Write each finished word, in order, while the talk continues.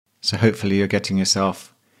So hopefully you're getting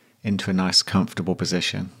yourself into a nice comfortable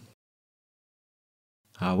position.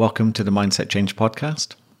 Welcome to the Mindset Change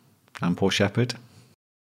Podcast. I'm Paul Shepherd,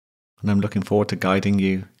 and I'm looking forward to guiding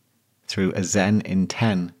you through a Zen in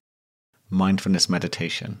 10 mindfulness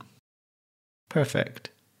meditation.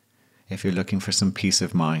 Perfect if you're looking for some peace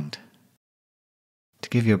of mind, to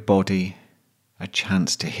give your body a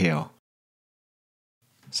chance to heal.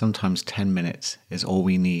 Sometimes 10 minutes is all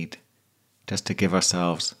we need just to give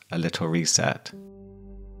ourselves a little reset.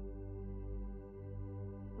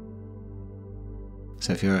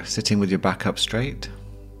 So if you're sitting with your back up straight,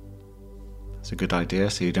 it's a good idea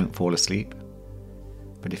so you don't fall asleep.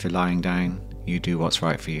 But if you're lying down, you do what's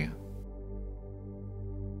right for you.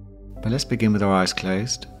 But let's begin with our eyes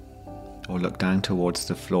closed, or look down towards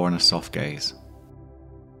the floor in a soft gaze.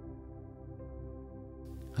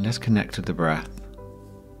 And let's connect with the breath.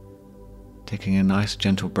 Taking a nice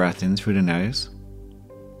gentle breath in through the nose,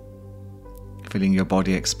 feeling your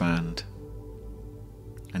body expand.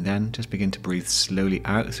 And then just begin to breathe slowly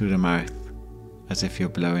out through the mouth as if you're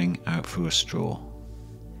blowing out through a straw.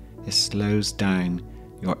 It slows down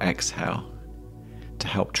your exhale to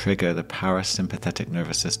help trigger the parasympathetic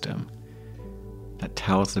nervous system that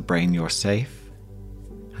tells the brain you're safe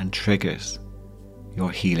and triggers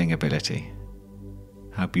your healing ability.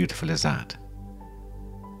 How beautiful is that?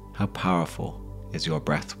 How powerful is your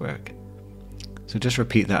breath work? So just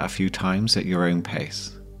repeat that a few times at your own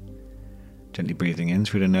pace. Gently breathing in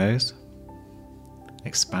through the nose,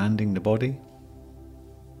 expanding the body,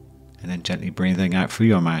 and then gently breathing out through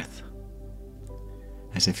your mouth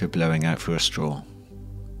as if you're blowing out through a straw.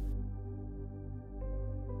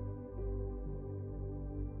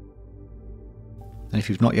 And if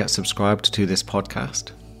you've not yet subscribed to this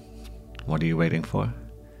podcast, what are you waiting for?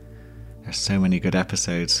 There's so many good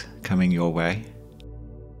episodes coming your way.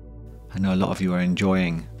 I know a lot of you are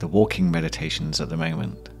enjoying the walking meditations at the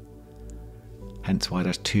moment. Hence why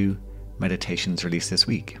there's 2 meditations released this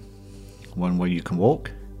week. One where you can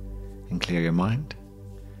walk and clear your mind,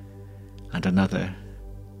 and another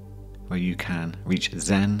where you can reach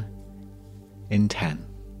Zen in 10.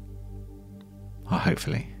 Or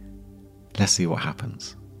hopefully. Let's see what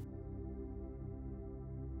happens.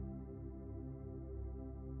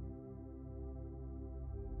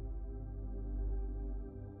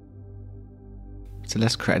 So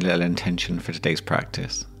let's create a little intention for today's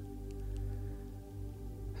practice.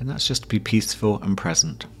 And that's just to be peaceful and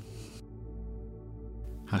present.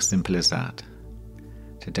 How simple is that?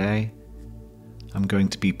 Today, I'm going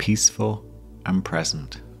to be peaceful and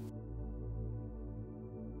present.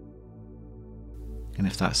 And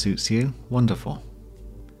if that suits you, wonderful.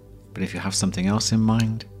 But if you have something else in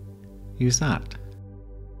mind, use that.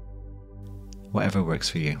 Whatever works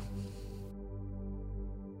for you.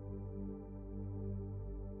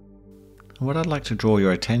 And what I'd like to draw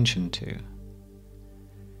your attention to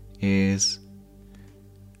is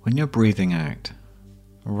when you're breathing out,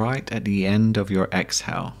 right at the end of your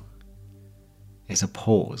exhale is a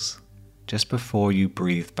pause just before you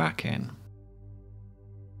breathe back in.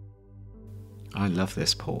 I love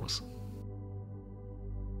this pause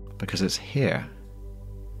because it's here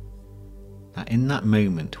that in that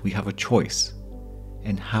moment we have a choice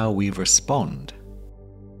in how we respond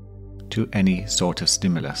to any sort of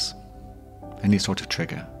stimulus, any sort of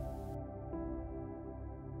trigger.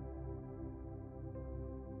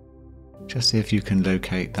 Just see if you can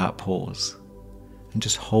locate that pause and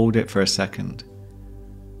just hold it for a second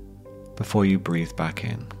before you breathe back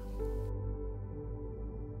in.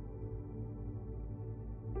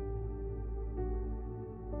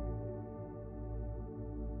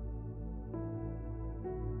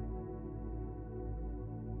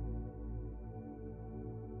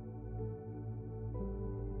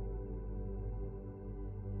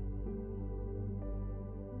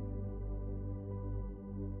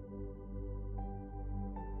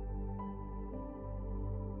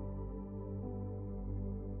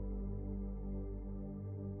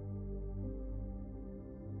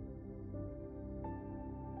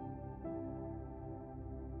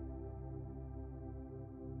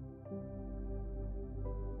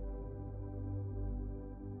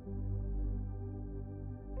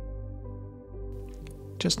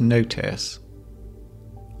 Just notice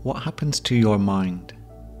what happens to your mind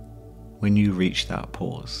when you reach that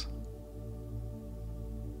pause.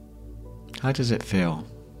 How does it feel?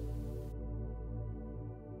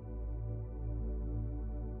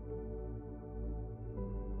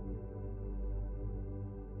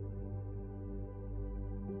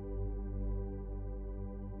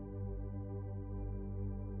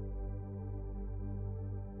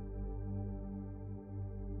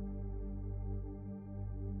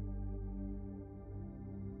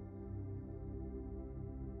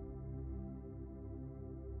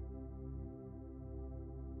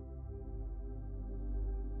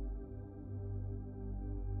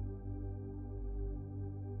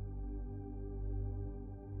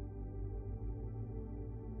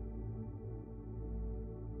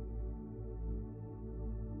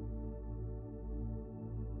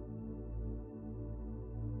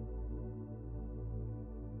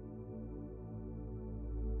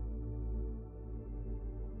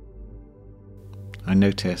 I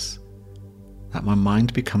notice that my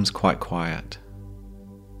mind becomes quite quiet,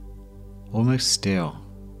 almost still.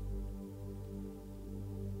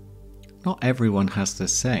 Not everyone has the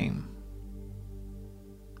same,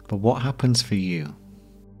 but what happens for you?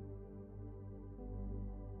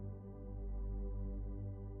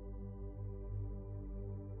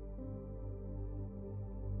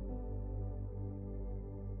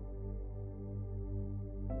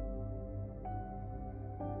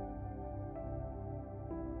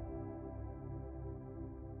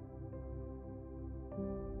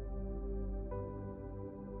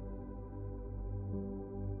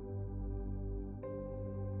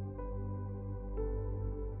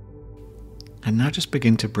 And now just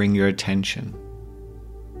begin to bring your attention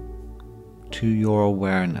to your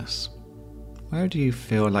awareness. Where do you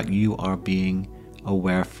feel like you are being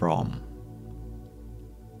aware from?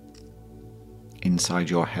 Inside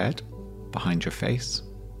your head, behind your face?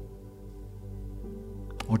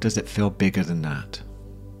 Or does it feel bigger than that?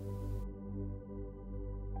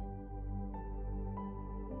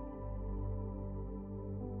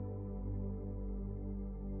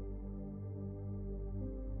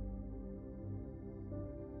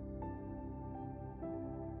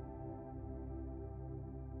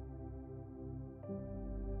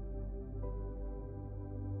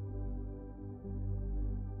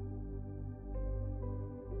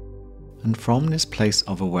 And from this place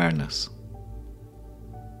of awareness,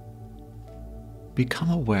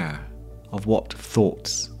 become aware of what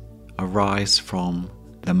thoughts arise from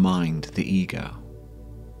the mind, the ego.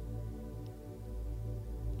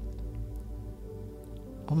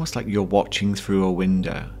 Almost like you're watching through a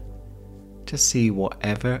window to see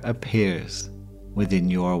whatever appears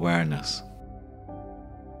within your awareness.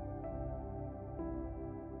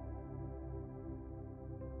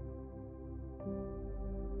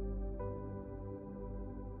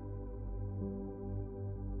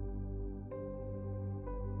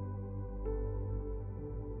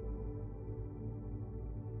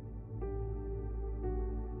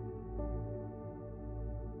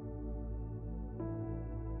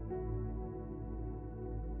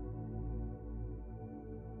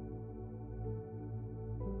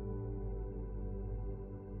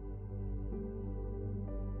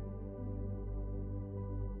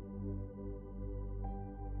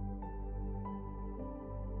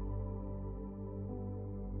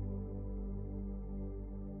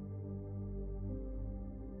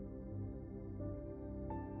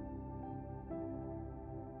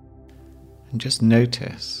 And just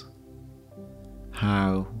notice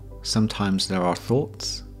how sometimes there are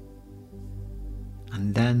thoughts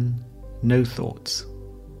and then no thoughts.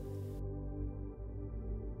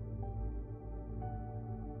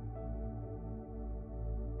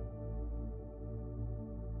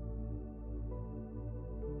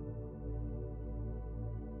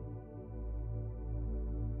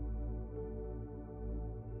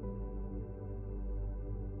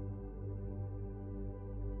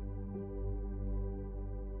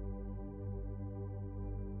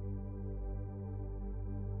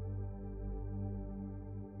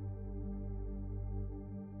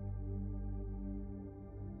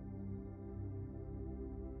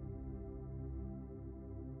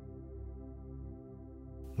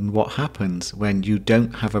 And what happens when you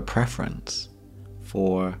don't have a preference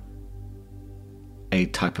for a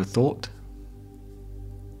type of thought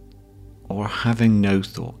or having no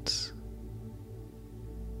thoughts?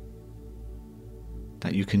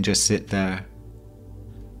 That you can just sit there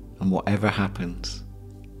and whatever happens,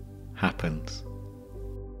 happens.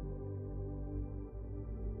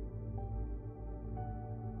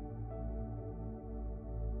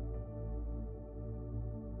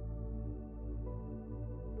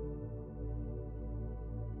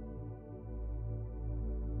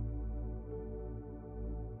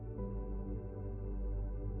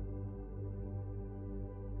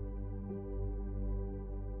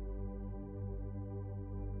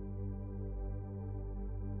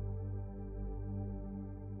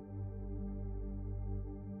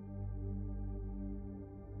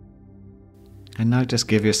 And now just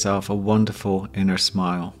give yourself a wonderful inner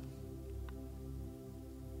smile.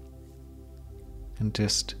 And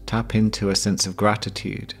just tap into a sense of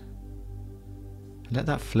gratitude. Let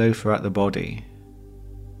that flow throughout the body.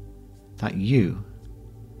 That you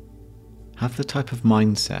have the type of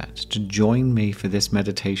mindset to join me for this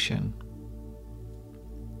meditation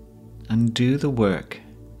and do the work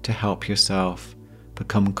to help yourself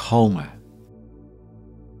become calmer,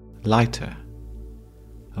 lighter,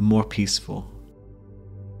 and more peaceful.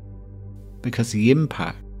 Because the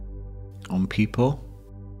impact on people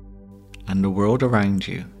and the world around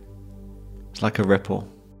you is like a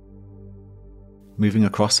ripple. moving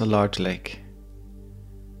across a large lake,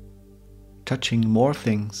 touching more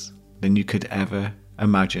things than you could ever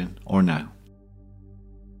imagine or know.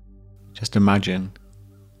 Just imagine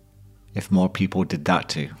if more people did that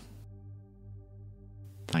too.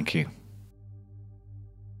 Thank you.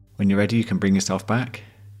 When you're ready, you can bring yourself back.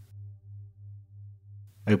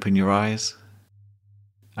 Open your eyes,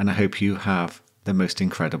 and I hope you have the most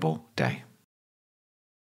incredible day.